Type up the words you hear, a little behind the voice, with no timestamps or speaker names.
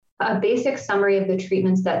a basic summary of the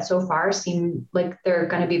treatments that so far seem like they're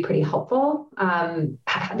going to be pretty helpful.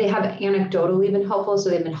 They have anecdotally been helpful. So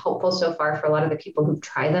they've been helpful so far for a lot of the people who've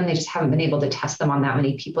tried them. They just haven't been able to test them on that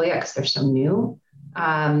many people yet because they're so new.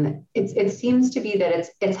 It seems to be that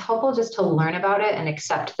it's helpful just to learn about it and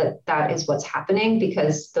accept that that is what's happening,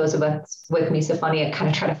 because those of us with misophonia kind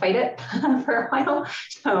of try to fight it for a while.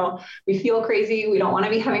 So we feel crazy. We don't want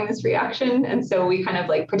to be having this reaction. And so we kind of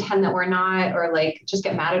like pretend that we're not, or like just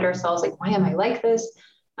get mad at ourselves. Like, why am I like this?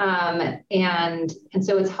 And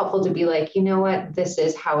so it's helpful to be like, you know what, this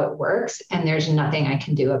is how it works. And there's nothing I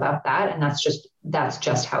can do about that. And that's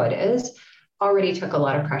just how it is. Already took a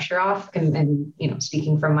lot of pressure off. And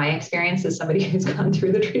speaking from my experience as somebody who's gone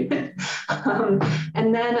through the treatment,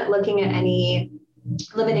 and then looking at any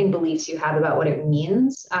limiting beliefs you have about what it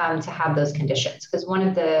means to have those conditions. Because one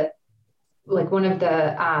of the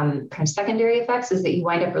kind of secondary effects is that you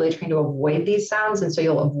wind up really trying to avoid these sounds. And so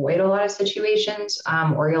you'll avoid a lot of situations,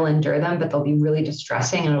 or you'll endure them, but they'll be really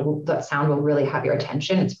distressing, and that sound will really have your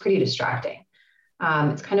attention. It's pretty distracting.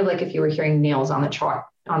 It's kind of like if you were hearing nails on the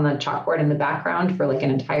chalkboard in the background for like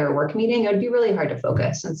an entire work meeting, it would be really hard to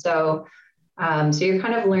focus. And so you're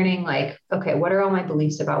kind of learning like, okay, what are all my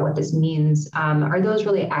beliefs about what this means? Are those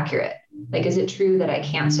really accurate? Like, is it true that I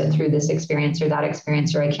can't sit through this experience or that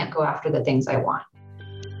experience, or I can't go after the things I want?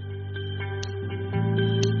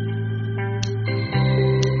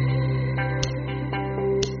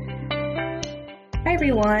 Hi,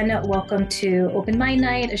 everyone. Welcome to Open Mind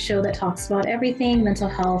Night, a show that talks about everything mental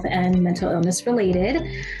health and mental illness related.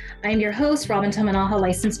 I'm your host, Robin Tamanaha,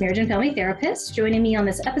 licensed marriage and family therapist. Joining me on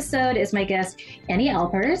this episode is my guest, Annie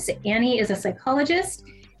Alpers. Annie is a psychologist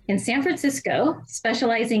in San Francisco,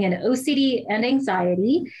 specializing in OCD and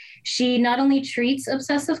anxiety. She not only treats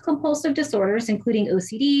obsessive compulsive disorders, including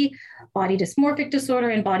OCD, body dysmorphic disorder,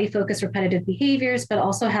 and body focused repetitive behaviors, but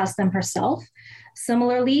also has them herself.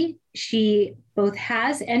 Similarly, she both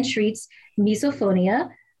has and treats misophonia,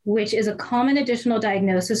 which is a common additional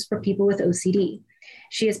diagnosis for people with OCD.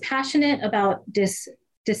 She is passionate about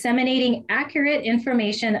disseminating accurate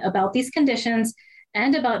information about these conditions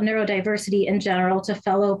and about neurodiversity in general to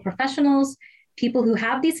fellow professionals, people who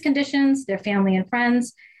have these conditions, their family and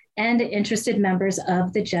friends, and interested members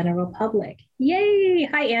of the general public. Yay!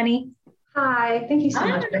 Hi, Annie. Hi, thank you so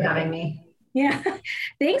much for having me. Yeah,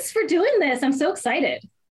 thanks for doing this. I'm so excited.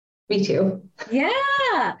 Me too.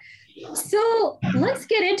 Yeah. So let's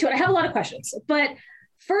get into it. I have a lot of questions, but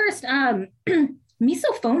first,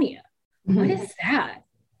 misophonia. What is that?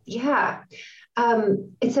 Yeah.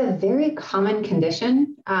 It's a very common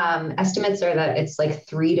condition. Estimates are that it's like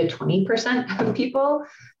 3 to 20% of people.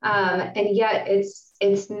 And yet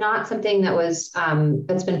it's not something that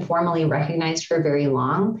that's been formally recognized for very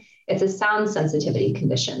long. It's a sound sensitivity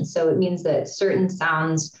condition. So it means that certain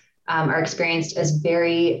sounds are experienced as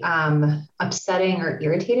very upsetting or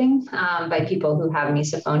irritating by people who have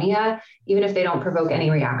misophonia, even if they don't provoke any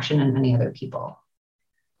reaction in any other people.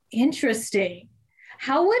 Interesting.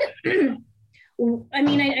 How would, I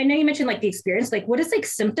mean, I know you mentioned like the experience, like what is like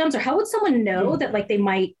symptoms, or how would someone know that like they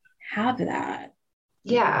might have that?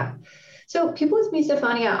 Yeah. So people with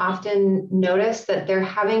misophonia often notice that they're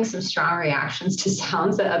having some strong reactions to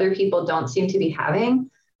sounds that other people don't seem to be having.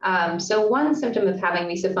 So one symptom of having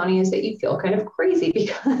misophonia is that you feel kind of crazy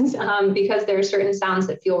because there are certain sounds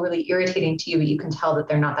that feel really irritating to you, but you can tell that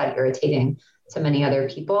they're not that irritating to many other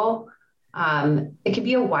people. It could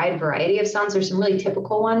be a wide variety of sounds. There's some really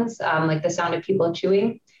typical ones, like the sound of people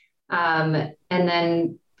chewing. And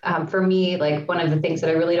then for me, like one of the things that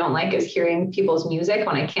I really don't like is hearing people's music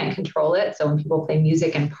when I can't control it. So when people play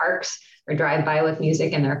music in parks or drive by with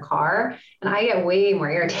music in their car, and I get way more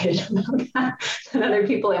irritated about that than other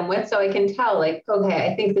people I'm with. So I can tell like, okay,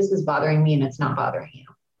 I think this is bothering me and it's not bothering you.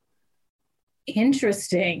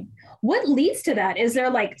 Interesting. What leads to that? Is there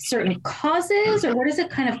like certain causes, or where does it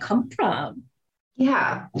kind of come from?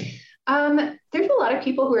 Yeah. There's a lot of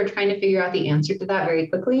people who are trying to figure out the answer to that very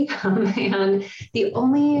quickly. And the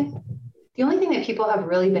only thing that people have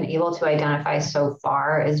really been able to identify so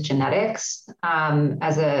far is genetics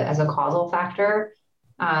as a causal factor.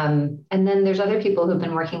 And then there's other people who've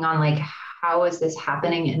been working on like, how is this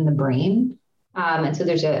happening in the brain? And so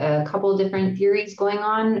there's a couple of different theories going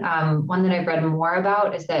on. One that I've read more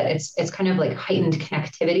about is that it's kind of like heightened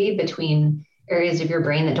connectivity between areas of your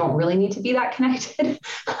brain that don't really need to be that connected.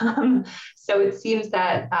 So it seems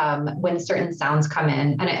that when certain sounds come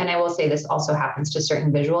in, and I will say this also happens to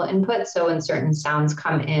certain visual inputs. So when certain sounds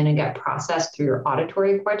come in and get processed through your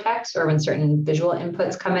auditory cortex, or when certain visual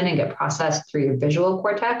inputs come in and get processed through your visual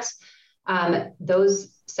cortex,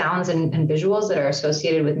 those sounds and visuals that are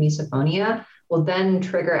associated with misophonia will then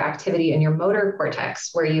trigger activity in your motor cortex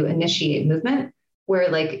where you initiate movement, where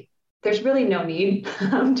like there's really no need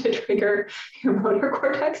to trigger your motor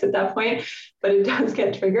cortex at that point, but it does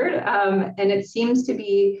get triggered. And it seems to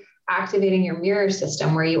be activating your mirror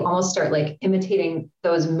system where you almost start like imitating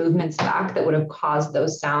those movements back that would have caused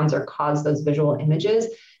those sounds or caused those visual images.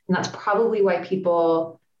 And that's probably why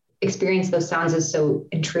people experience those sounds as so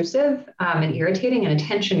intrusive and irritating and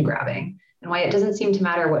attention grabbing, and why it doesn't seem to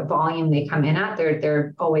matter what volume they come in at,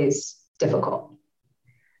 they're always difficult.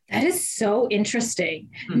 That is so interesting.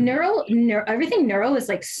 Everything neuro is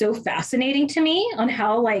like so fascinating to me on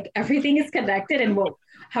how like everything is connected and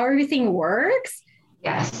how everything works.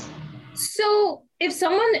 Yes. So if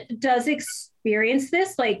someone does experience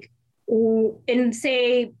this, like, and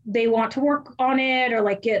say they want to work on it or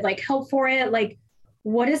like get like help for it, like,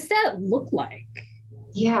 what does that look like?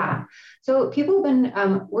 Yeah. So people have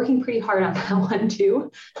been working pretty hard on that one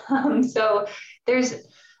too. So there's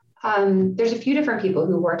a few different people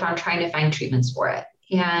who worked on trying to find treatments for it.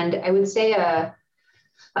 And I would say a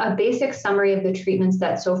basic summary of the treatments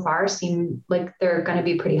that so far seem like they're going to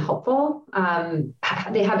be pretty helpful.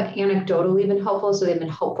 They have anecdotally been helpful. So they've been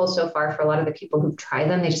helpful so far for a lot of the people who've tried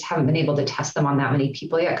them. They just haven't been able to test them on that many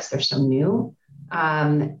people yet because they're so new.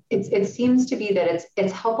 It seems to be that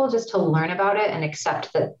it's helpful just to learn about it and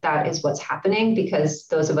accept that that is what's happening, because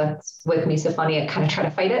those of us with misophonia kind of try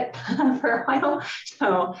to fight it for a while.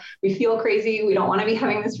 So we feel crazy. We don't want to be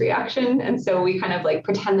having this reaction. And so we kind of like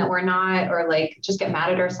pretend that we're not, or like just get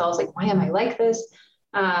mad at ourselves. Like, why am I like this?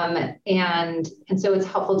 And so it's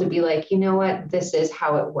helpful to be like, you know what, this is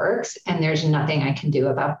how it works. And there's nothing I can do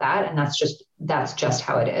about that. And that's just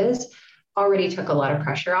how it is. Already took a lot of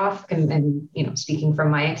pressure off. And speaking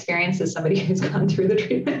from my experience as somebody who's gone through the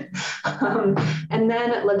treatment, and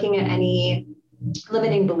then looking at any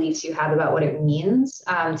limiting beliefs you have about what it means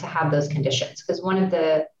to have those conditions. Because one of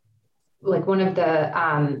the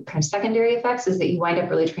kind of secondary effects is that you wind up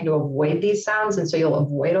really trying to avoid these sounds. And so you'll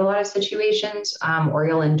avoid a lot of situations or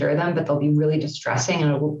you'll endure them, but they'll be really distressing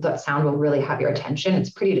and that sound will really have your attention. It's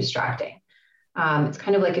pretty distracting. It's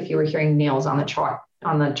kind of like if you were hearing nails on the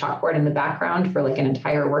chalkboard in the background for like an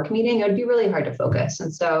entire work meeting, it would be really hard to focus.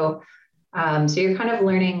 And so you're kind of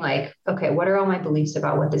learning like, okay, what are all my beliefs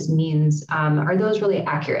about what this means? Are those really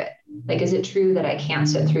accurate? Like, is it true that I can't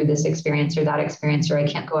sit through this experience or that experience, or I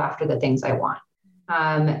can't go after the things I want?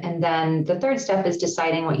 And then the third step is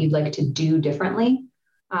deciding what you'd like to do differently.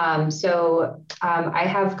 I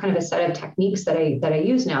have kind of a set of techniques that I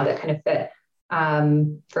use now that kind of fit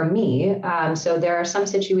for me. So there are some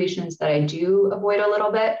situations that I do avoid a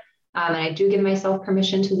little bit, and I do give myself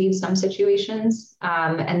permission to leave some situations.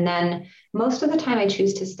 And then most of the time I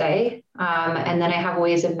choose to stay. And then I have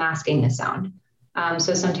ways of masking the sound.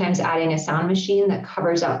 So sometimes adding a sound machine that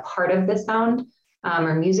covers up part of the sound,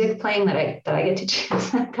 or music playing that I get to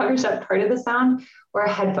choose that covers up part of the sound, or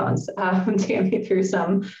headphones to get me through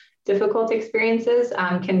some difficult experiences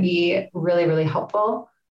can be really, really helpful.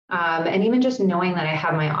 And even just knowing that I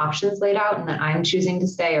have my options laid out and that I'm choosing to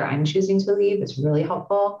stay or I'm choosing to leave is really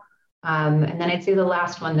helpful. And then I'd say the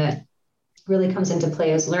last one that really comes into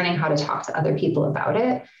play is learning how to talk to other people about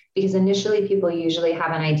it. Because initially people usually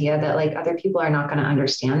have an idea that like other people are not going to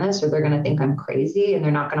understand this, or they're going to think I'm crazy and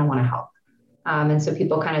they're not going to want to help. And so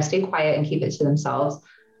people kind of stay quiet and keep it to themselves.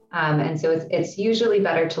 And so it's usually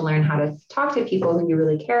better to learn how to talk to people who you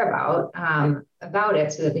really care about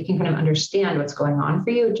it, so that they can kind of understand what's going on for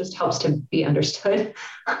you. It just helps to be understood.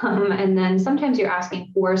 And then sometimes you're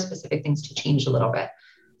asking for specific things to change a little bit.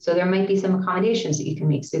 So there might be some accommodations that you can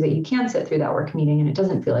make so that you can sit through that work meeting and it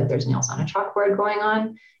doesn't feel like there's nails on a chalkboard going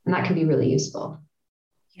on. And that can be really useful.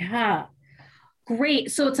 Yeah. Great.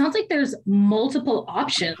 So it sounds like there's multiple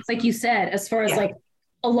options, like you said, as far as like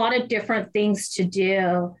a lot of different things to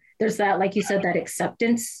do. There's that, like you said, that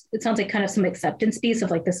acceptance. It sounds like kind of some acceptance piece of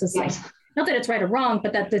like, this is like, not that it's right or wrong,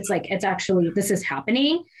 but that it's like, it's actually, this is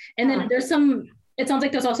happening. And then it sounds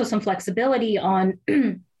like there's also some flexibility on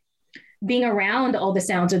being around all the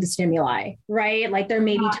sounds or the stimuli, right? Like there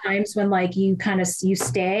may be times when like you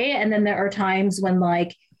stay, and then there are times when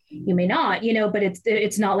like you may not, but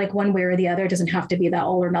it's not like one way or the other. It doesn't have to be that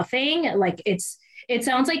all or nothing. Like it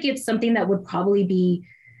sounds like it's something that would probably be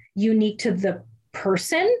unique to the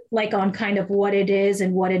person, like on kind of what it is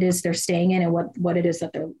and what it is they're staying in and what it is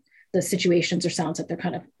that the situations or sounds that they're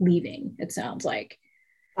kind of leaving, it sounds like.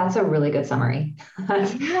 That's a really good summary.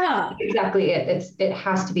 Yeah, exactly it. It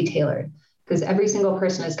has to be tailored, because every single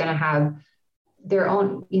person is going to have their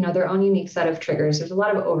own unique set of triggers. There's a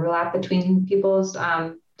lot of overlap between people's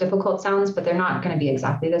difficult sounds, but they're not going to be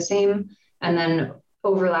exactly the same. And then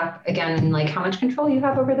overlap again in like how much control you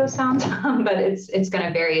have over those sounds, but it's going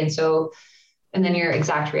to vary. And then your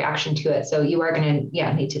exact reaction to it. So you are going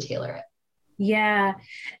to, need to tailor it. Yeah.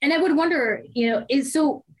 And I would wonder,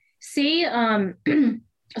 say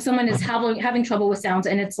someone is having trouble with sounds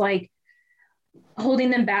and it's like holding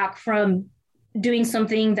them back from doing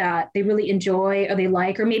something that they really enjoy or they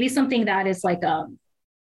like, or maybe something that is like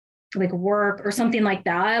work or something like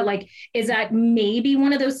that. Like, is that maybe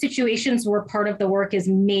one of those situations where part of the work is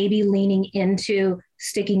maybe leaning into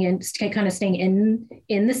staying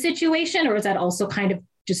in the situation, or is that also kind of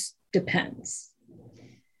just depends?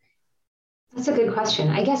 That's a good question.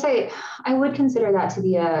 I guess I would consider that to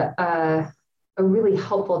be a really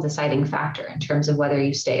helpful deciding factor in terms of whether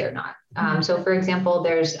you stay or not. So for example,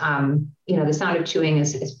 there's, the sound of chewing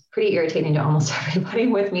is pretty irritating to almost everybody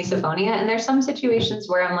with misophonia. And there's some situations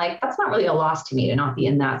where I'm like, that's not really a loss to me to not be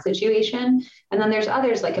in that situation. And then there's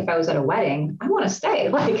others, like if I was at a wedding, I want to stay.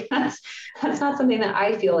 Like that's not something that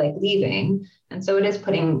I feel like leaving. And so it is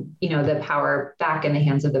putting, the power back in the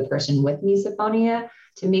hands of the person with misophonia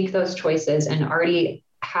to make those choices and already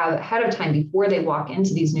have ahead of time before they walk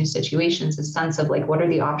into these new situations, a sense of like, what are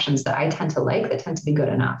the options that I tend to like that tend to be good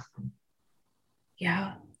enough?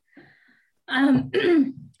 Yeah.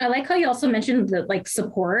 I like how you also mentioned the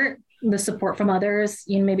support from others,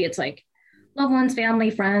 maybe it's like loved ones, family,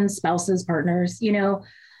 friends, spouses, partners,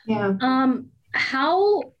 Yeah.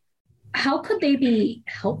 How could they be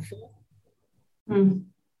helpful?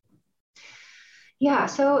 Yeah.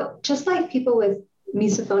 So just like people with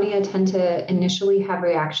misophonia tend to initially have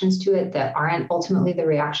reactions to it that aren't ultimately the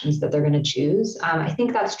reactions that they're going to choose. I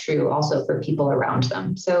think that's true also for people around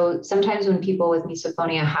them. So sometimes when people with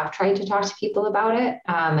misophonia have tried to talk to people about it,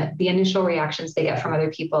 the initial reactions they get from other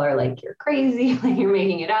people are like, you're crazy, like you're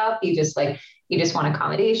making it up. You just want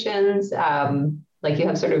accommodations. Like you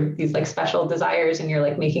have sort of these like special desires and you're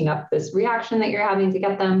like making up this reaction that you're having to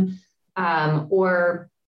get them. Or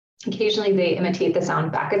occasionally they imitate the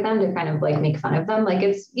sound back at them to kind of like make fun of them. Like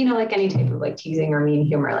it's, like any type of like teasing or mean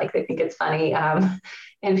humor, like they think it's funny.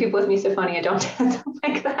 And people with misophonia don't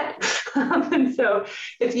like that. And so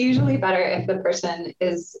it's usually better if the person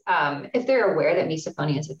is, if they're aware that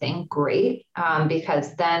misophonia is a thing, great.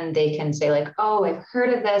 Because then they can say like, oh, I've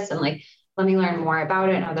heard of this. And like, let me learn more about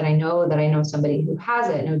it now that I know somebody who has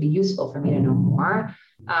it, and it would be useful for me to know more.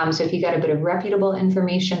 So if you get a bit of reputable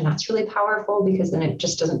information, that's really powerful because then it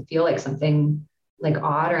just doesn't feel like something like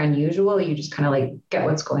odd or unusual. You just kind of like get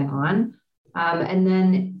what's going on. And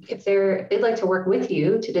then if they'd like to work with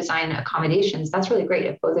you to design accommodations, that's really great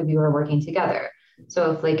if both of you are working together.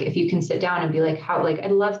 So if you can sit down and be like,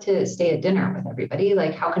 I'd love to stay at dinner with everybody.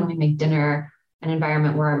 Like, how can we make dinner an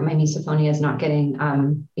environment where my misophonia is not getting,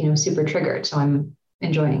 super triggered. So I'm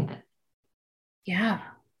enjoying it. Yeah.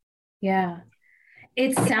 Yeah.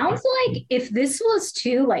 It sounds like if this was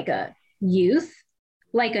too like a youth,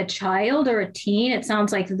 like a child or a teen, it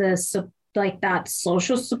sounds like that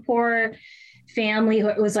social support, family,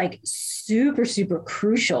 it was like super, super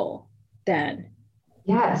crucial then.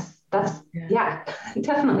 Yes,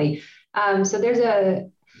 definitely. So there's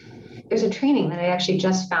a training that I actually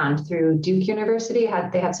just found through Duke University.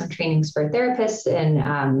 They have some trainings for therapists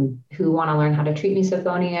and who want to learn how to treat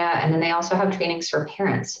misophonia. And then they also have trainings for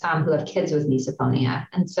parents who have kids with misophonia.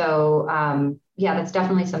 And so, that's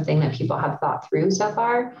definitely something that people have thought through so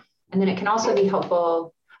far. And then it can also be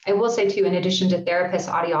helpful. I will say too, in addition to therapists,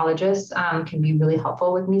 audiologists can be really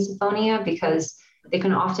helpful with misophonia because they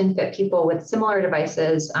can often fit people with similar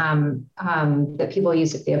devices that people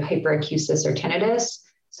use if they have hyperacusis or tinnitus.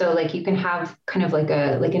 So like you can have kind of like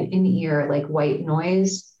an in-ear like white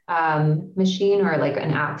noise machine or like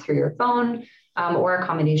an app through your phone or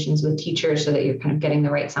accommodations with teachers so that you're kind of getting the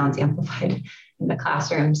right sounds amplified in the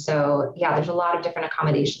classroom. So there's a lot of different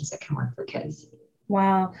accommodations that can work for kids.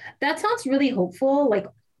 Wow. That sounds really hopeful. Like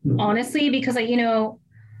honestly, because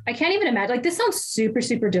I can't even imagine, like, this sounds super,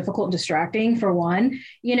 super difficult and distracting for one,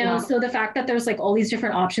 so the fact that there's like all these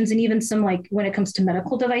different options and even some, like when it comes to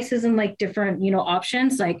medical devices and like different,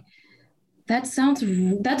 options, like that's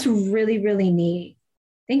really, really neat.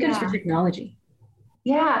 Thank goodness for technology.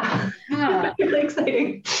 Yeah. Really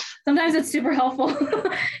exciting. Sometimes it's super helpful,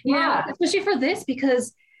 especially for this,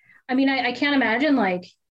 because I can't imagine like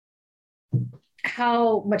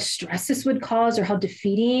how much stress this would cause or how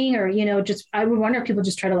defeating or, I would wonder if people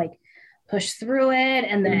just try to like push through it.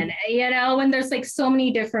 And then, when there's like so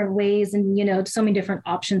many different ways and, so many different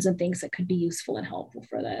options and things that could be useful and helpful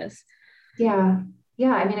for this. Yeah.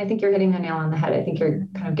 I think you're hitting the nail on the head. I think you're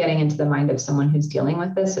kind of getting into the mind of someone who's dealing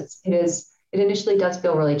with this. It is it initially does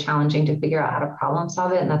feel really challenging to figure out how to problem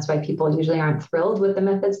solve it. And that's why people usually aren't thrilled with the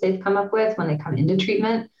methods they've come up with when they come into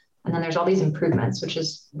treatment. And then there's all these improvements, which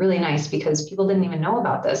is really nice because people didn't even know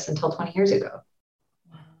about this until 20 years ago.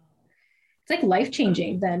 It's like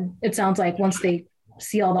life-changing then, it sounds like, once they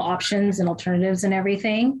see all the options and alternatives and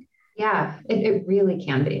everything. Yeah, it really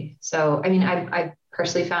can be. So, I mean, I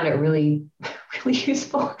personally found it really, really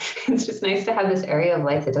useful. It's just nice to have this area of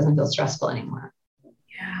life that doesn't feel stressful anymore.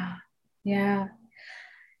 Yeah. Yeah.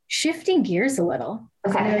 Shifting gears a little.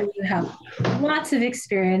 Okay. I know you have lots of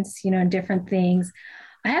experience, in different things.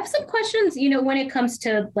 I have some questions, when it comes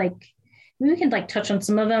to like, maybe we can like touch on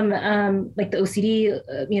some of them, like the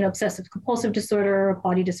OCD, obsessive compulsive disorder,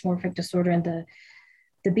 body dysmorphic disorder, and the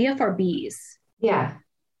BFRBs. Yeah.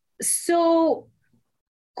 So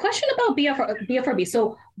question about BFRB.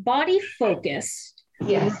 So body focused,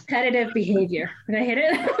 yes, repetitive behavior. Did I hit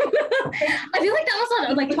it? I feel like that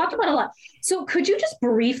was like talked about a lot. So could you just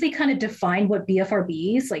briefly kind of define what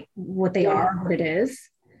BFRBs, like what they are, what it is?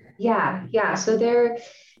 Yeah. So they're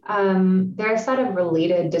a set of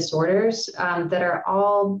related disorders that are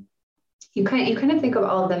all, you kind of think of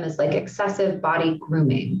all of them as like excessive body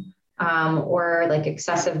grooming or like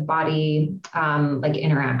excessive body like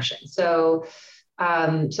interaction. So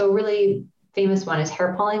really famous one is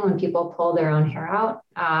hair pulling, when people pull their own hair out.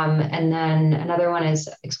 And then another one is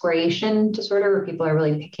excoriation disorder, where people are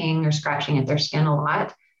really picking or scratching at their skin a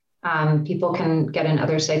lot. People can get in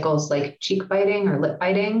other cycles like cheek biting or lip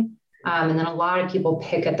biting. And then a lot of people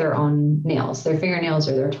pick at their own nails, their fingernails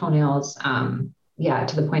or their toenails.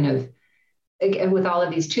 To the point of, with all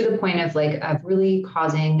of these, to the point of like of really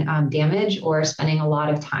causing damage or spending a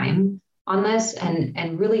lot of time on this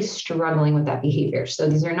and really struggling with that behavior. So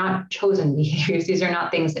these are not chosen behaviors. These are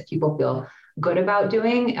not things that people feel good about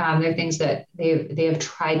doing. They're things that they have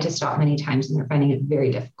tried to stop many times and they're finding it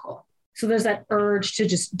very difficult. So there's that urge to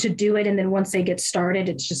do it. And then once they get started,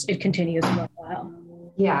 it continues for a while.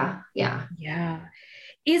 Yeah.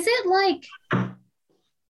 Is it like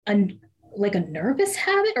a nervous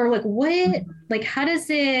habit, or like what, like how does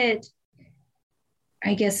it,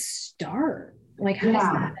 I guess, start? Like how does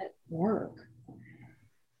that work?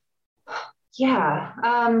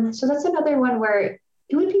 So that's another one where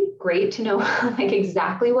it would be great to know like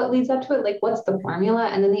exactly what leads up to it, like what's the formula.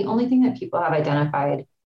 And then the only thing that people have identified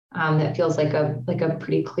that feels like a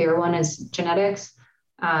pretty clear one is genetics.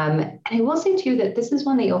 And I will say too that this is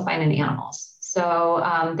one that you'll find in animals.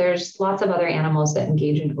 So there's lots of other animals that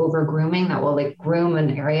engage in over grooming that will like groom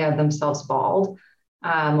an area of themselves bald,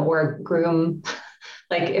 or groom,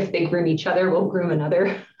 like if they groom each other, will groom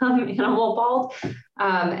another animal bald.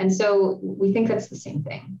 And so we think that's the same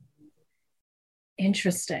thing.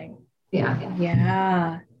 Interesting.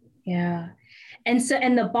 Yeah. And so,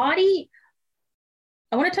 and the body,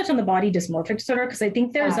 I want to touch on the body dysmorphic disorder because I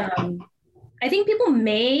think there's, I think people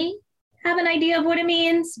may have an idea of what it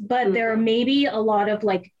means, but there may be a lot of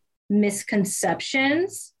like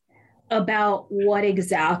misconceptions about what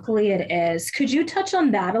exactly it is. Could you touch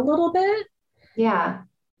on that a little bit? Yeah,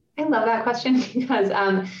 I love that question because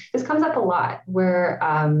this comes up a lot where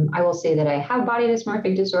I will say that I have body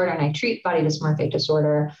dysmorphic disorder and I treat body dysmorphic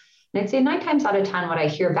disorder. And I'd say 9 times out of 10, what I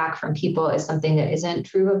hear back from people is something that isn't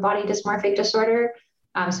true of body dysmorphic disorder.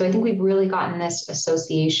 So I think we've really gotten this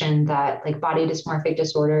association that like body dysmorphic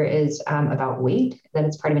disorder is about weight, that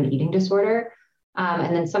it's part of an eating disorder.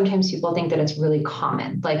 And then sometimes people think that it's really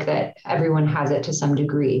common, like that everyone has it to some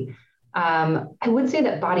degree. I would say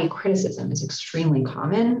that body criticism is extremely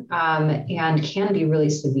common and can be really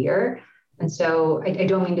severe. And so I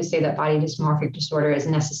don't mean to say that body dysmorphic disorder is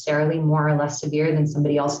necessarily more or less severe than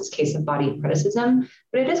somebody else's case of body criticism,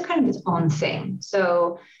 but it is kind of its own thing.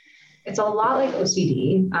 So it's a lot like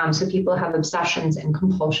OCD. So people have obsessions and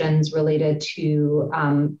compulsions related to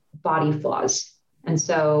body flaws. And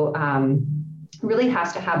so really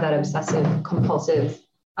has to have that obsessive compulsive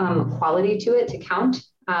quality to it to count.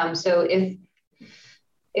 So if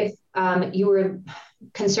you were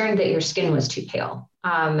concerned that your skin was too pale,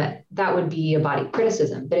 that would be a body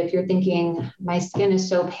criticism. But if you're thinking my skin is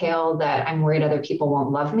so pale that I'm worried other people won't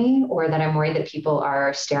love me, or that I'm worried that people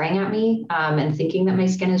are staring at me and thinking that my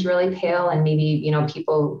skin is really pale, and maybe,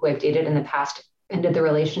 people who I've dated in the past ended the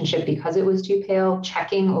relationship because it was too pale,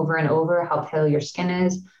 checking over and over how pale your skin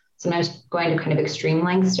is, sometimes going to kind of extreme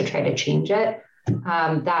lengths to try to change it,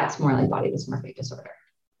 that's more like body dysmorphic disorder.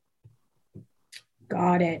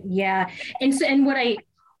 Got it. Yeah. And what I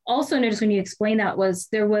also noticed when you explained that was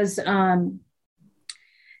there was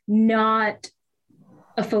not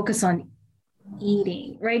a focus on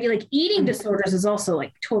eating, right? Like eating disorders is also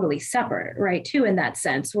like totally separate, right? Too, in that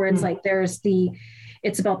sense, where it's like there's the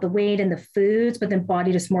it's about the weight and the foods, but then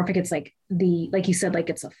body dysmorphic, it's like like you said, like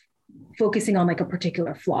it's focusing on like a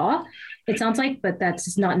particular flaw, it sounds like, but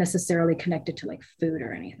that's not necessarily connected to like food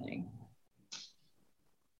or anything.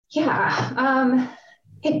 Yeah,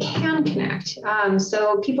 it can connect.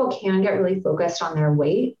 So people can get really focused on their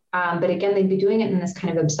weight. But again, they'd be doing it in this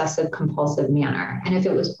kind of obsessive compulsive manner. And if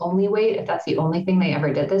it was only weight, if that's the only thing they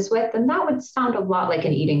ever did this with, then that would sound a lot like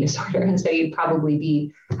an eating disorder. And so you'd probably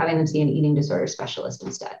be having them see an eating disorder specialist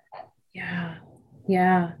instead. Yeah.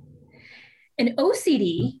 Yeah. And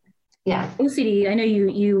OCD. Yeah. OCD, I know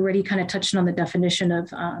you already kind of touched on the definition of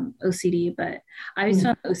OCD, but I always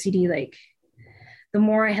found OCD, like the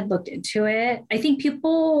more I had looked into it, I think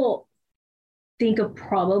people think of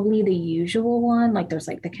probably the usual one, like there's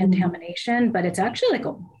like the contamination, but it's actually like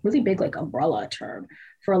a really big like umbrella term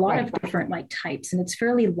for a lot of different like types, and it's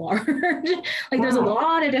fairly large. Like there's a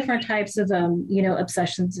lot of different types of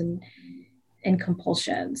obsessions and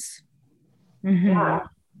compulsions. Mm-hmm. Yeah.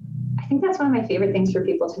 I think that's one of my favorite things for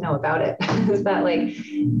people to know about it is that like,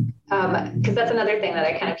 because that's another thing that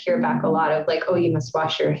I kind of hear back a lot of like, oh, you must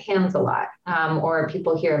wash your hands a lot. Or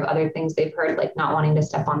people hear of other things they've heard, like not wanting to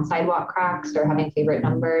step on sidewalk cracks or having favorite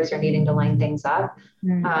numbers or needing to line things up.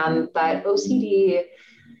 But OCD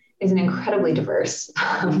is an incredibly diverse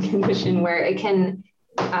condition where it can,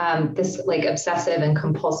 this like obsessive and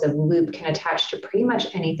compulsive loop can attach to pretty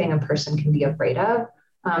much anything a person can be afraid of.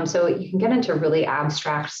 So you can get into really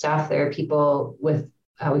abstract stuff. There are people with,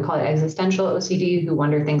 we call it existential OCD, who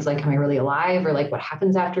wonder things like, am I really alive? Or like, what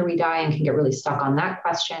happens after we die? And can get really stuck on that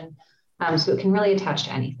question. So it can really attach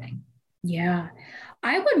to anything. Yeah.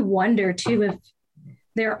 I would wonder too, if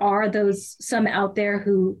there are some out there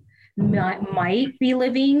who might be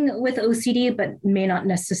living with OCD, but may not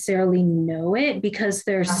necessarily know it because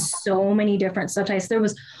there's so many different subtypes. There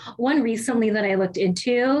was one recently that I looked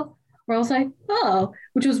into where I was like, oh,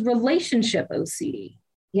 which was relationship OCD.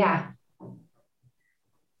 Yeah.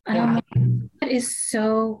 That is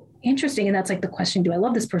so interesting. And that's like the question, do I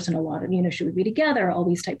love this person a lot? And, should we be together? All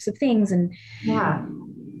these types of things. And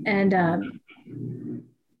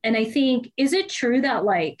I think, is it true that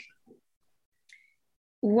like,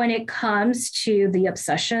 when it comes to the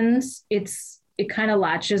obsessions, it kind of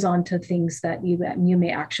latches onto things that you may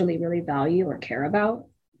actually really value or care about?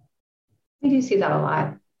 I do see that a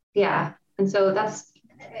lot. Yeah. And so I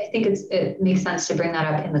think it makes sense to bring that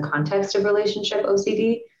up in the context of relationship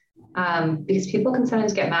OCD, because people can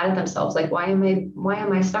sometimes get mad at themselves. Like, why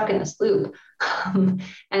am I stuck in this loop? And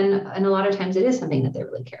a lot of times it is something that they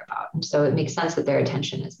really care about. And so it makes sense that their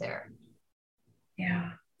attention is there.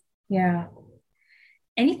 Yeah. Yeah.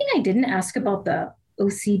 Anything I didn't ask about the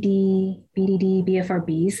OCD, BDD,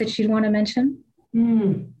 BFRBs that you'd want to mention?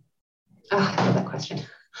 Oh, I love that question.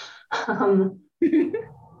 I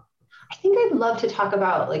think I'd love to talk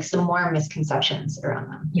about like some more misconceptions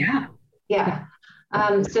around them. Yeah. Yeah.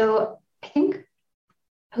 So I think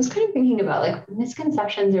I was kind of thinking about like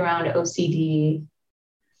misconceptions around OCD.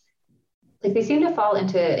 Like they seem to fall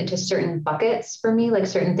into certain buckets for me, like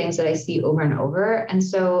certain things that I see over and over. And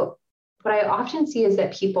so what I often see is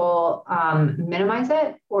that people minimize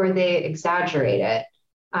it, or they exaggerate it,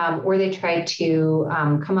 or they try to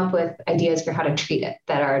come up with ideas for how to treat it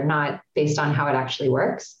that are not based on how it actually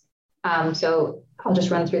works. So I'll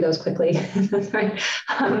just run through those quickly. That's right.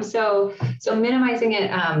 So minimizing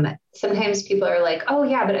it, sometimes people are like, oh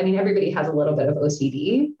yeah, but I mean, everybody has a little bit of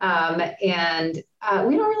OCD. And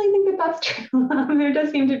we don't really think that that's true. There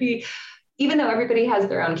does seem to be, even though everybody has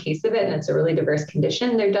their own case of it and it's a really diverse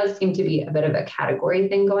condition, there does seem to be a bit of a category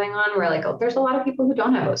thing going on where like, oh, there's a lot of people who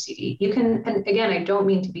don't have OCD. And again, I don't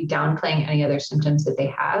mean to be downplaying any other symptoms that they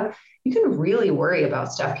have. You can really worry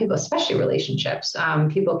about stuff, people, especially relationships.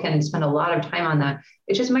 People can spend a lot of time on that.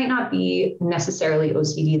 It just might not be necessarily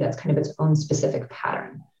OCD. That's kind of its own specific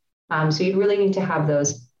pattern. So you really need to have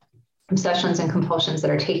those obsessions and compulsions that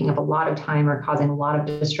are taking up a lot of time or causing a lot of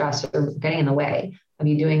distress or getting in the way of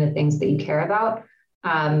you doing the things that you care about.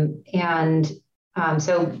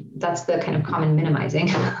 So that's the kind of common minimizing.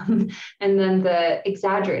 And then the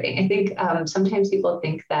exaggerating. I think sometimes people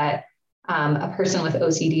think that a person with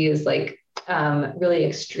OCD is like really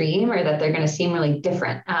extreme, or that they're going to seem really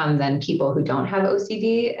different than people who don't have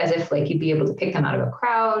OCD, as if like you'd be able to pick them out of a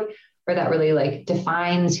crowd, or that really like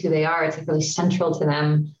defines who they are. It's like really central to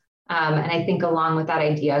them. And I think along with that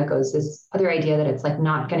idea goes this other idea that it's like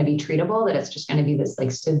not going to be treatable, that it's just going to be this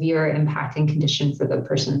like severe impacting condition for the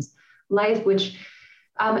person's life, which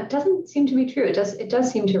doesn't seem to be true. It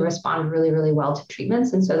does seem to respond really, really well to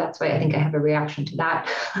treatments. And so that's why I think I have a reaction to that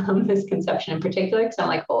misconception in particular, because I'm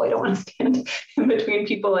like, oh, I don't want to stand in between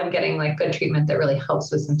people and getting like good treatment that really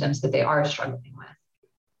helps with symptoms that they are struggling with.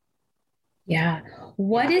 Yeah.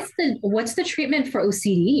 What's the treatment for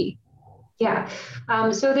OCD? Yeah.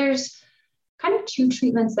 So there's kind of two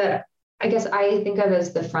treatments that I guess I think of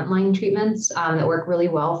as the frontline treatments that work really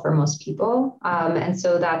well for most people. And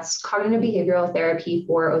so that's cognitive behavioral therapy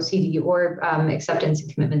for OCD or acceptance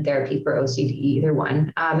and commitment therapy for OCD, either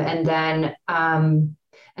one.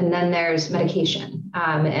 And then there's medication.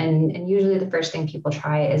 And usually the first thing people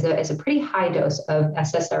try is a pretty high dose of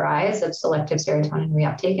SSRIs, of selective serotonin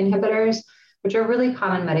reuptake inhibitors, which are really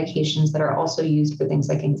common medications that are also used for things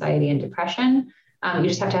like anxiety and depression. You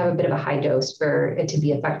just have to have a bit of a high dose for it to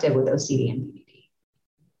be effective with OCD and BDD.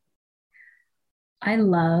 I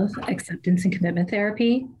love acceptance and commitment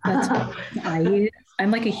therapy. That's what I use.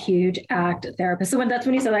 I'm like a huge ACT therapist. So that's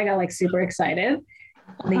when you said I got like super excited.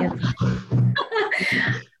 And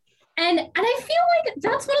I feel like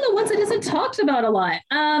that's one of the ones that isn't talked about a lot.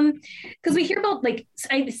 Because we hear about like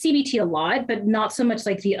CBT a lot, but not so much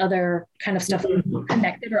like the other kind of stuff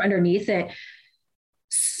connected or underneath it.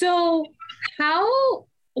 So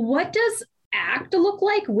what does ACT look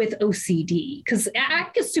like with OCD? Because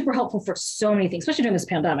ACT is super helpful for so many things, especially during this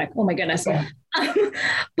pandemic. Oh my goodness. Yeah.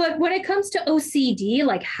 But when it comes to OCD,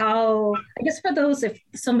 like I guess for those, if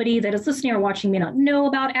somebody that is listening or watching may not know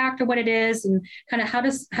about ACT or what it is, and kind of how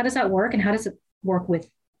does that work, and how does it work with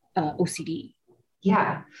OCD?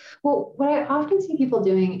 Yeah. Well, what I often see people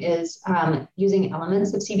doing is using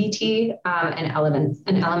elements of CBT and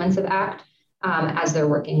elements of ACT as they're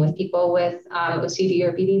working with people with OCD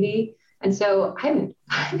or BDD. And so I've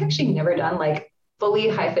actually never done like fully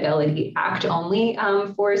high fidelity ACT only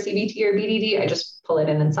for CBT or BDD. I just pull it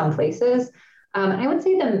in some places. And I would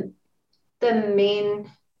say the main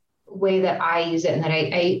way that I use it and that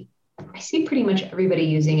I see pretty much everybody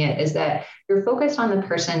using it is that you're focused on the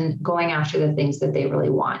person going after the things that they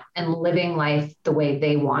really want and living life the way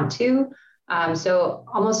they want to. So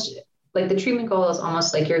almost like the treatment goal is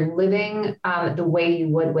almost like you're living the way you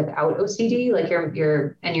would without OCD, like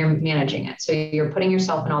you're managing it. So you're putting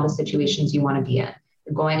yourself in all the situations you want to be in.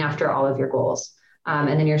 You're going after all of your goals.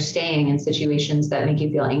 And then you're staying in situations that make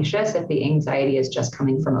you feel anxious if the anxiety is just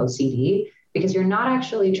coming from OCD, because you're not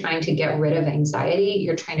actually trying to get rid of anxiety.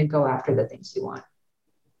 You're trying to go after the things you want.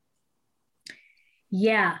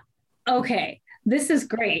 Yeah. Okay. This is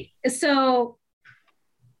great. So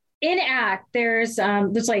in ACT, there's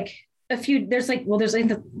like a few, there's like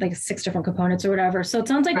 6 different components or whatever. So it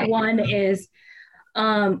sounds like one is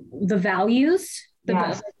the values,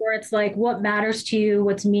 where it's like what matters to you,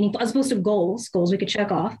 what's meaningful, as opposed to goals we could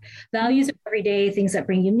check off. Values are everyday things that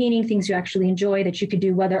bring you meaning, things you actually enjoy that you could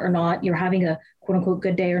do whether or not you're having a quote unquote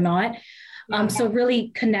good day or not. So really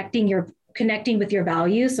connecting with your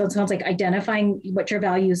values. So it sounds like identifying what your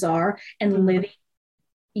values are and living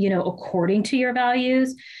according to your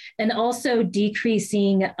values, and also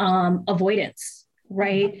decreasing avoidance,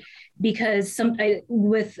 right? Because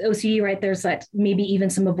with OCD, right, there's like maybe even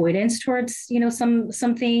some avoidance towards,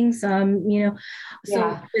 some things, so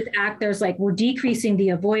with ACT, there's like, we're decreasing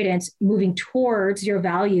the avoidance, moving towards your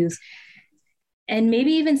values, and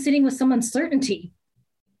maybe even sitting with some uncertainty.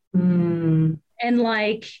 And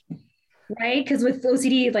like, right. Because with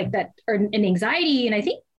OCD like that, or an anxiety, and I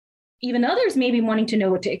think even others may be wanting to know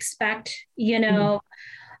what to expect, how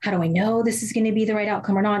do I know this is going to be the right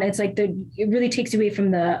outcome or not? It's like it really takes you away from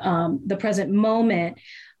the present moment.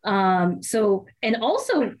 So, and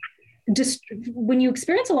also just when you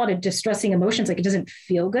experience a lot of distressing emotions, like it doesn't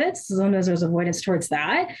feel good. So sometimes there's avoidance towards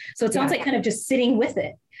that. So it sounds like kind of just sitting with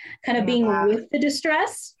it, kind of being with the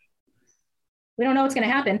distress. We don't know what's going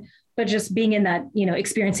to happen, but just being in that,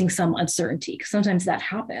 experiencing some uncertainty, because sometimes that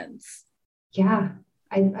happens. Yeah.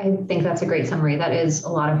 I think that's a great summary. That is a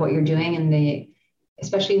lot of what you're doing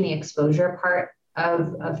especially in the exposure part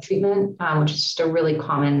of treatment, which is just a really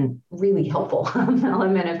common, really helpful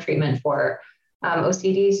element of treatment for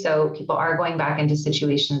OCD. So people are going back into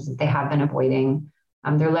situations that they have been avoiding.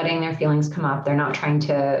 They're letting their feelings come up. They're not trying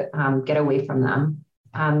to get away from them.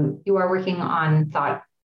 You are working on thought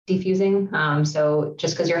defusing. So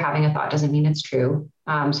just because you're having a thought doesn't mean it's true.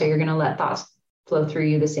 So you're going to let thoughts flow through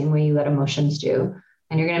you the same way you let emotions do.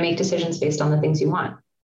 And you're going to make decisions based on the things you want.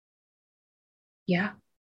 Yeah.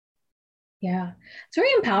 Yeah. It's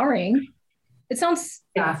very empowering. It sounds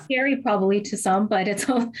scary probably to some, but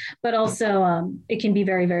also it can be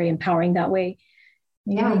very, very empowering that way.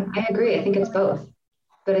 Yeah, I agree. I think it's both,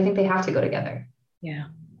 but I think they have to go together. Yeah.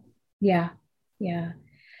 Yeah. Yeah.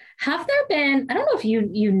 Have there been, I don't know if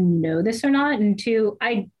you know this or not, and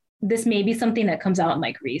this may be something that comes out in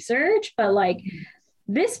like research, but like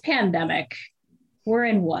this pandemic, we're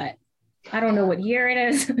in what? I don't know what year it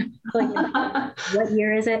is. Like, what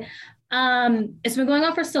year is it? It's been going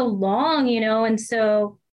on for so long, and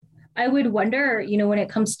so I would wonder, when it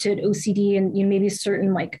comes to OCD and maybe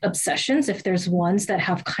certain like obsessions, if there's ones that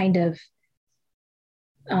have kind of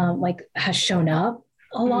like has shown up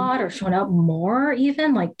a lot or shown up more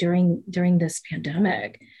even like during this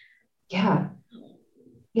pandemic. Yeah.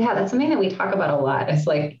 Yeah, that's something that we talk about a lot as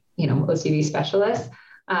like, OCD specialists,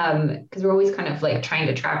 because we're always kind of like trying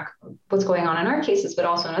to track what's going on in our cases, but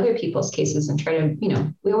also in other people's cases and try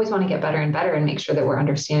to, we always want to get better and better and make sure that we're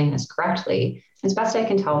understanding this correctly. As best I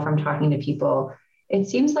can tell from talking to people, it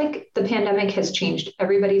seems like the pandemic has changed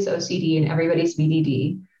everybody's OCD and everybody's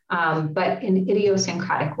BDD, but in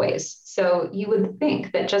idiosyncratic ways. So you would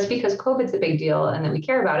think that just because COVID's a big deal and that we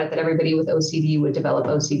care about it, that everybody with OCD would develop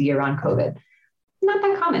OCD around COVID. Not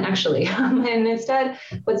that common, actually. And instead,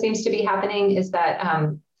 what seems to be happening is that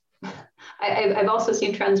I've also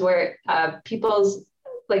seen trends where people's,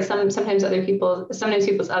 like sometimes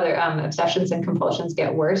people's other obsessions and compulsions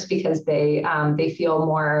get worse because they feel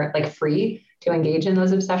more like free to engage in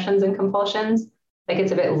those obsessions and compulsions. Like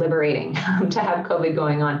it's a bit liberating to have COVID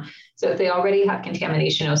going on. So if they already have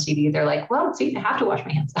contamination OCD, they're like, well, see, I have to wash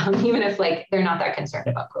my hands, even if like they're not that concerned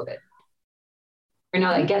about COVID. Or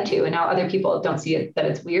now they get to, and now other people don't see it, that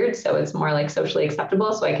it's weird. So it's more like socially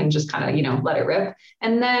acceptable. So I can just kind of, let it rip.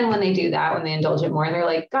 And then when they do that, when they indulge it more, they're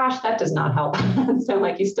like, gosh, that does not help. So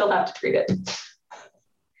like, you still have to treat it.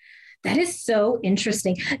 That is so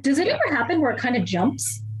interesting. Does it ever happen where it kind of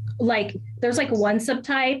jumps? Like there's like one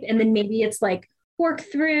subtype and then maybe it's like worked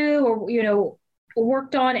through or,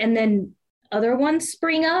 worked on and then other ones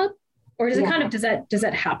spring up? Or does it kind of, does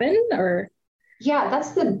that happen or? Yeah,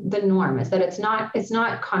 that's the norm, is that it's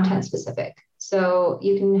not content specific. So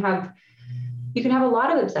you can have a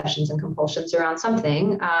lot of obsessions and compulsions around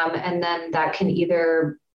something. And then that can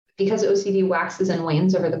either, because OCD waxes and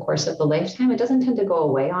wanes over the course of the lifetime, it doesn't tend to go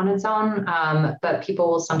away on its own. But people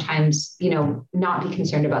will sometimes, not be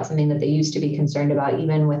concerned about something that they used to be concerned about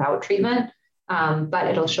even without treatment. But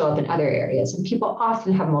it'll show up in other areas. And people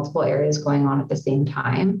often have multiple areas going on at the same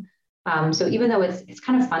time. So even though it's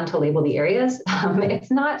kind of fun to label the areas, it's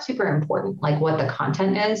not super important, like what the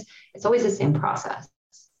content is. It's always the same process.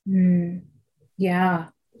 Yeah.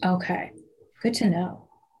 Okay. Good to know.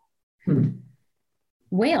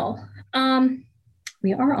 Well,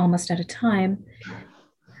 we are almost out of time.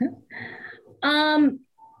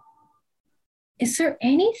 Is there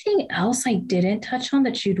anything else I didn't touch on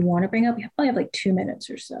that you'd want to bring up? We probably have like 2 minutes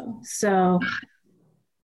or so. So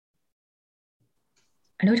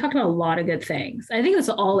I know we talked about a lot of good things. I think it's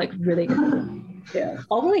all like really good. Yeah,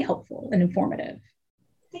 all really helpful and informative.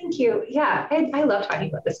 Thank you. Yeah, I love talking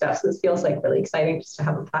about this stuff. So this feels like really exciting just to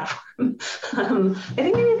have a platform. I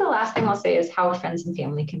think maybe the last thing I'll say is how friends and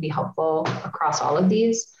family can be helpful across all of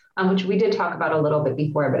these, which we did talk about a little bit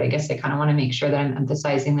before, but I guess I kind of want to make sure that I'm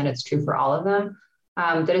emphasizing that it's true for all of them,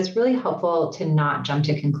 that it's really helpful to not jump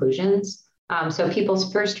to conclusions. So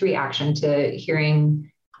people's first reaction to hearing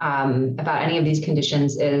about any of these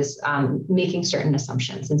conditions is making certain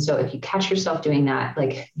assumptions. And so if you catch yourself doing that,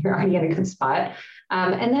 like you're already in a good spot.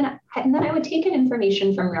 And then I would take in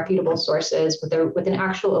information from reputable sources with an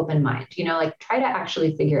actual open mind, like try to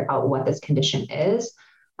actually figure out what this condition is.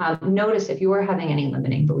 Notice if you are having any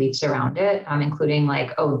limiting beliefs around it, including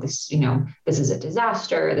like, oh, this is a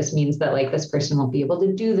disaster. This means that like this person won't be able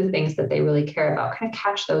to do the things that they really care about. Kind of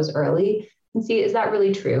catch those early and see, is that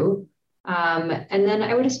really true? And then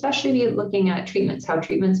I would especially be looking at treatments, how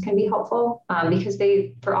treatments can be helpful, because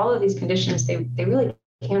for all of these conditions, they really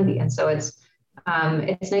can be. And so it's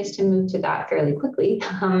nice to move to that fairly quickly,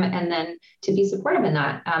 and then to be supportive in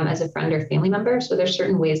that as a friend or family member. So there's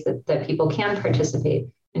certain ways that people can participate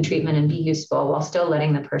in treatment and be useful while still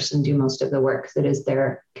letting the person do most of the work because it is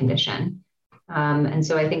their condition. And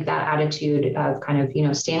so I think that attitude of kind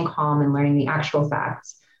of, staying calm and learning the actual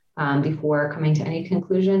facts before coming to any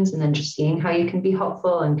conclusions, and then just seeing how you can be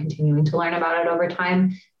helpful and continuing to learn about it over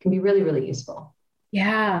time can be really, really useful.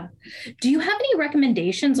 Yeah. Do you have any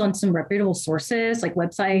recommendations on some reputable sources, like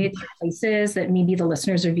websites or places that maybe the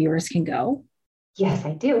listeners or viewers can go? Yes,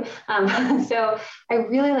 I do. So I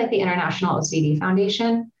really like the International OCD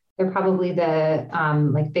Foundation. They're probably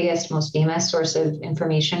the biggest, most famous source of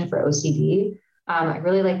information for OCD. I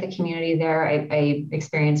really like the community there. I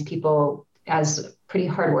experience people as pretty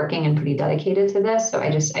hardworking and pretty dedicated to this. So I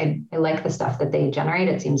like the stuff that they generate.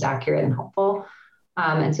 It seems accurate and helpful.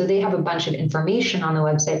 And so they have a bunch of information on the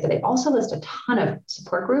website, but they also list a ton of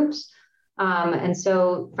support groups. And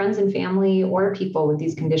so friends and family or people with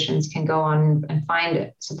these conditions can go on and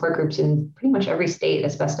find support groups in pretty much every state,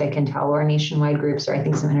 as best I can tell, or nationwide groups, or I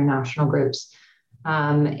think some international groups.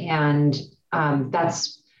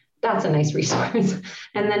 That's that's a nice resource.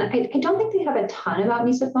 And then I don't think they have a ton about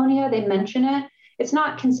misophonia. They mention it. It's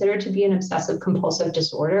not considered to be an obsessive compulsive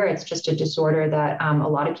disorder. It's just a disorder that a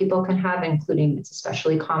lot of people can have, including it's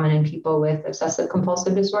especially common in people with obsessive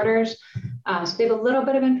compulsive disorders. So they have a little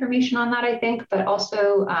bit of information on that, I think, but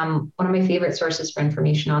also one of my favorite sources for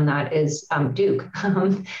information on that is Duke.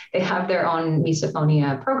 They have their own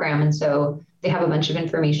misophonia program. And so they have a bunch of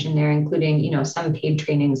information there, including, some paid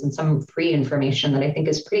trainings and some free information that I think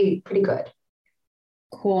is pretty good.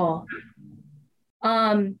 Cool.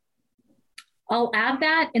 I'll add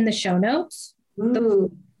that in the show notes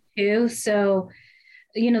too. So,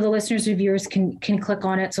 the listeners or viewers can click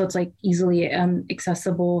on it. So it's like easily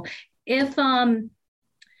accessible. If the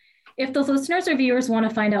listeners or viewers want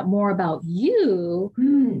to find out more about you,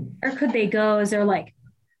 where could they go? Is there like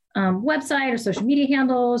website or social media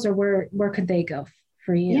handles, or where could they go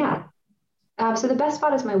for you? Yeah. So the best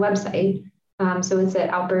spot is my website. So it's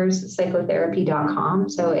at alperspsychotherapy.com.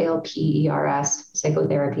 So ALPERS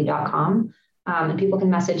psychotherapy.com. And people can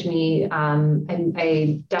message me.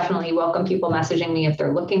 I definitely welcome people messaging me if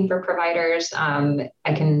they're looking for providers. I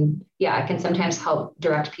can sometimes help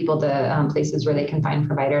direct people to places where they can find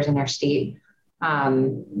providers in their state.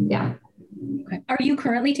 Yeah. Okay. Are you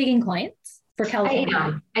currently taking clients for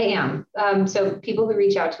California? I am. So people who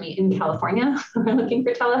reach out to me in California who are looking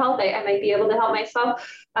for telehealth, I might be able to help myself.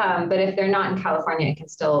 But if they're not in California, I can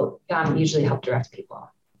still usually help direct people.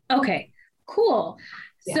 Okay, cool.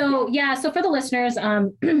 So for the listeners,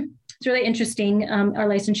 it's really interesting, our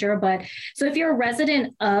licensure, but so if you're a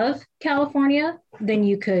resident of California, then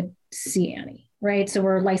you could see Annie, right? So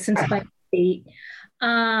we're licensed by state.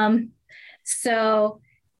 So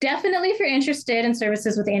definitely if you're interested in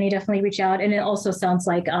services with Annie, definitely reach out. And it also sounds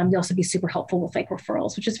like you'll also be super helpful with like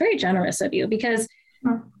referrals, which is very generous of you because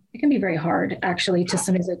it can be very hard actually to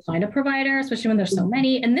sometimes like find a provider, especially when there's so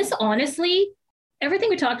many. And this honestly,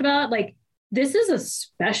 everything we talked about, like, this is a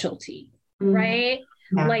specialty, right?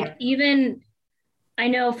 Yeah. Like even, I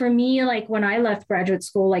know for me, like when I left graduate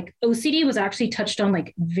school, like OCD was actually touched on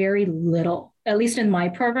like very little, at least in my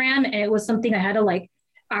program. And it was something I had to like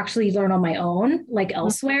actually learn on my own, like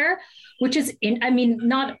elsewhere, which is,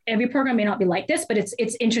 not every program may not be like this, but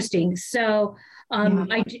it's interesting. So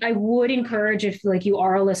I would encourage if like you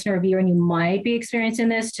are a listener or viewer and you might be experiencing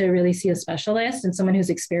this to really see a specialist and someone who's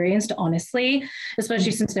experienced, honestly,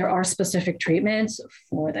 especially since there are specific treatments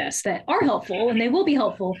for this that are helpful and they will be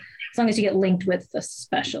helpful as long as you get linked with a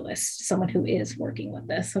specialist, someone who is working with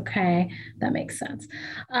this. Okay, that makes sense.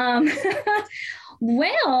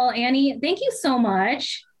 Well, Annie, thank you so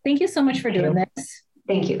much. Thank you so much for doing this.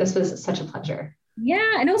 Thank you. This was such a pleasure.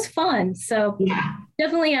 Yeah, and it was fun. So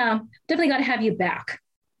definitely got to have you back.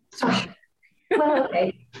 Well,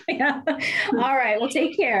 okay. Yeah. All right. Well,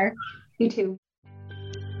 take care. You too.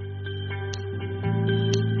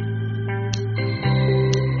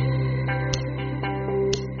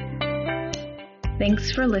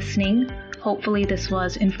 Thanks for listening. Hopefully this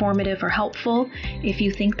was informative or helpful. If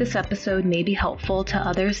you think this episode may be helpful to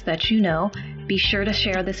others that you know, be sure to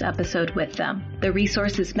share this episode with them. The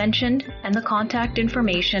resources mentioned and the contact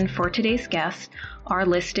information for today's guests are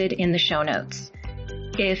listed in the show notes.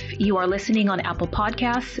 If you are listening on Apple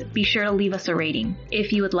Podcasts, be sure to leave us a rating.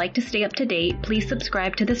 If you would like to stay up to date, please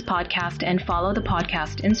subscribe to this podcast and follow the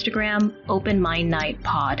podcast Instagram, Open Mind Night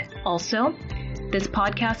Pod. Also, this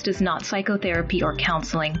podcast is not psychotherapy or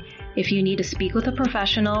counseling. If you need to speak with a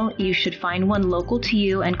professional, you should find one local to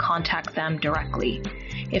you and contact them directly.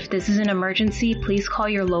 If this is an emergency, please call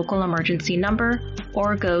your local emergency number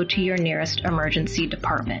or go to your nearest emergency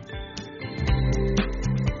department.